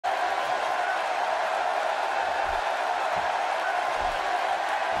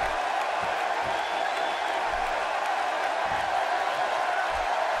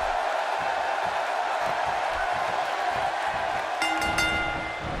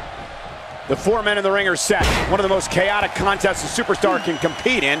The 4 men in the ring are set. One of the most chaotic contests a superstar can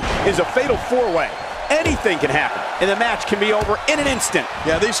compete in is a fatal 4-way. Anything can happen, and the match can be over in an instant.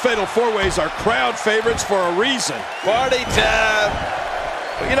 Yeah, these fatal 4-ways are crowd favorites for a reason. Party time.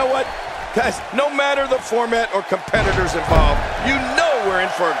 But you know what? Guys, no matter the format or competitors involved, you know we're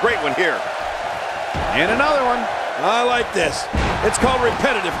in for a great one here. And another one. I like this. It's called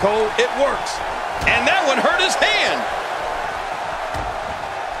repetitive, Cole. It works. And that one hurt his hand.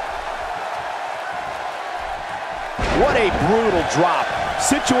 What a brutal drop.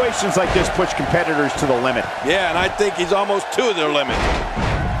 Situations like this push competitors to the limit. Yeah, and I think he's almost to their limit.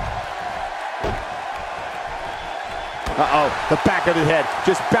 Uh-oh, the back of his head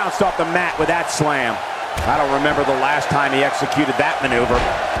just bounced off the mat with that slam. I don't remember the last time he executed that maneuver.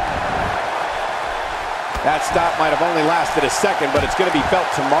 That stop might have only lasted a second, but it's going to be felt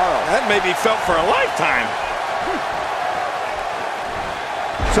tomorrow. That may be felt for a lifetime.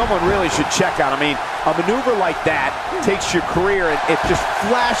 Someone really should check on. I mean, a maneuver like that takes your career and it just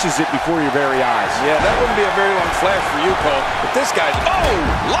flashes it before your very eyes. Yeah, that wouldn't be a very long flash for you, Cole. But this guy's, oh,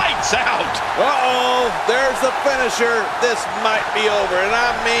 lights out. Uh-oh, there's the finisher. This might be over, and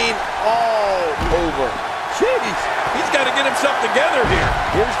I mean all over. Jeez, he's got to get himself together here.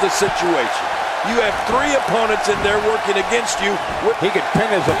 Here's the situation. You have 3 opponents in there working against you. He could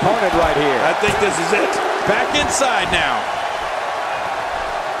pin his opponent right here. I think this is it. Back inside now.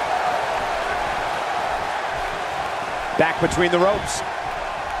 Back between the ropes.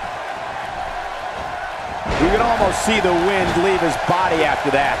 You can almost see the wind leave his body after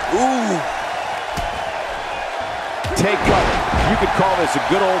that. Ooh. Take cover. You could call this a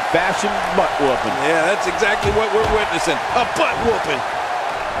good old-fashioned butt whooping. Yeah, that's exactly what we're witnessing. A butt whooping.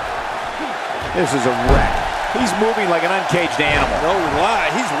 This is a wreck. He's moving like an uncaged animal. No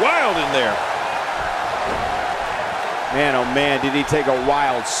lie. He's wild in there. Man, oh man, did he take a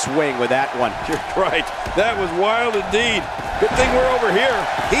wild swing with that one. You're right. That was wild indeed. Good thing we're over here.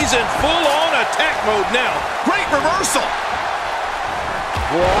 He's in full-on attack mode now. Great reversal.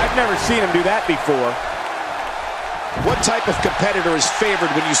 Well, I've never seen him do that before. What type of competitor is favored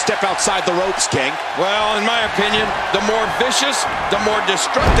when you step outside the ropes, King? Well, in my opinion, the more vicious, the more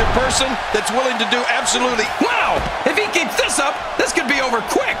destructive person that's willing to do absolutely... Wow! If he keeps this up, this could be over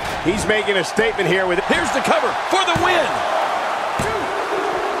quick. He's making a statement here with... Here's the cover for the win.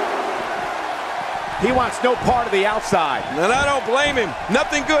 He wants no part of the outside. And I don't blame him.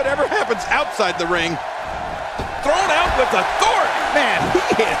 Nothing good ever happens outside the ring. Thrown out with authority. Man, he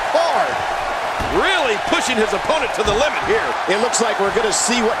hit hard. Really pushing his opponent to the limit here. It looks like we're going to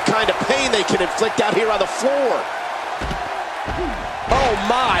see what kind of pain they can inflict out here on the floor. Oh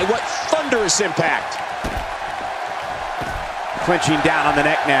my, what thunderous impact. Clinching down on the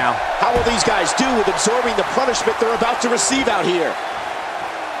neck now. How will these guys do with absorbing the punishment they're about to receive out here?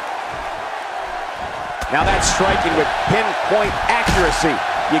 Now that's striking with pinpoint accuracy.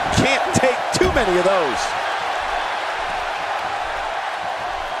 You can't take too many of those.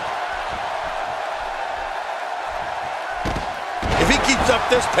 If he keeps up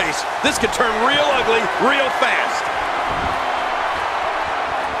this pace, this could turn real ugly real fast.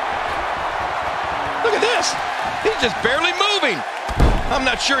 Look at this. He's just barely moving. I'm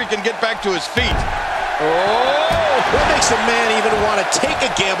not sure he can get back to his feet. Oh! What makes a man even want to take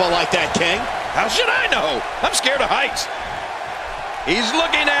a gamble like that, King? How should I know? I'm scared of heights. He's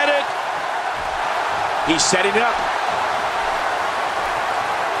looking at it. He's setting it up.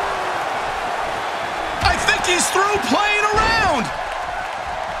 I think he's through playing around.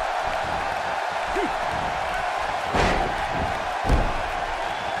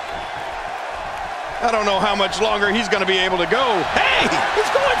 I don't know how much longer he's going to be able to go. Hey,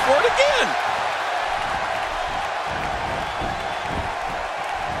 he's going for it again.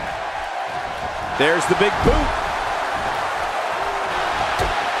 There's the big boot.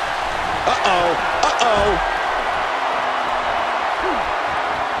 Uh-oh, uh-oh.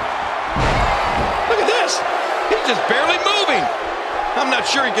 Look at this. He's just barely moving. I'm not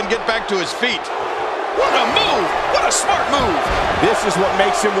sure he can get back to his feet. What a move! What a smart move! This is what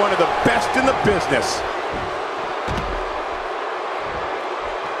makes him one of the best in the business.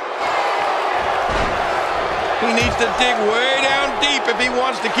 He needs to dig way down deep if he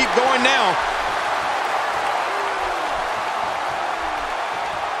wants to keep going now.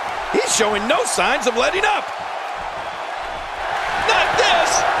 He's showing no signs of letting up. Not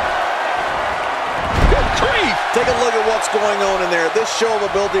this! Good grief! Take a look at what's going on in there. This show of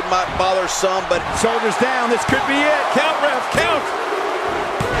ability might bother some, but Shoulders down, this could be it. Count, ref, count!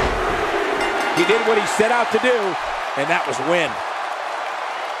 He did what he set out to do, and that was win.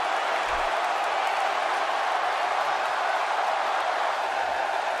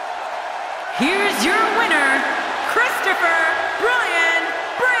 your winner, Christopher Brian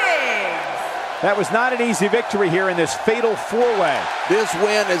Briggs. That was not an easy victory here in this fatal four-way. This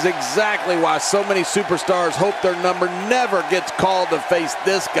win is exactly why so many superstars hope their number never gets called to face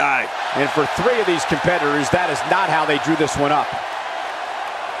this guy. And for 3 of these competitors, that is not how they drew this one up.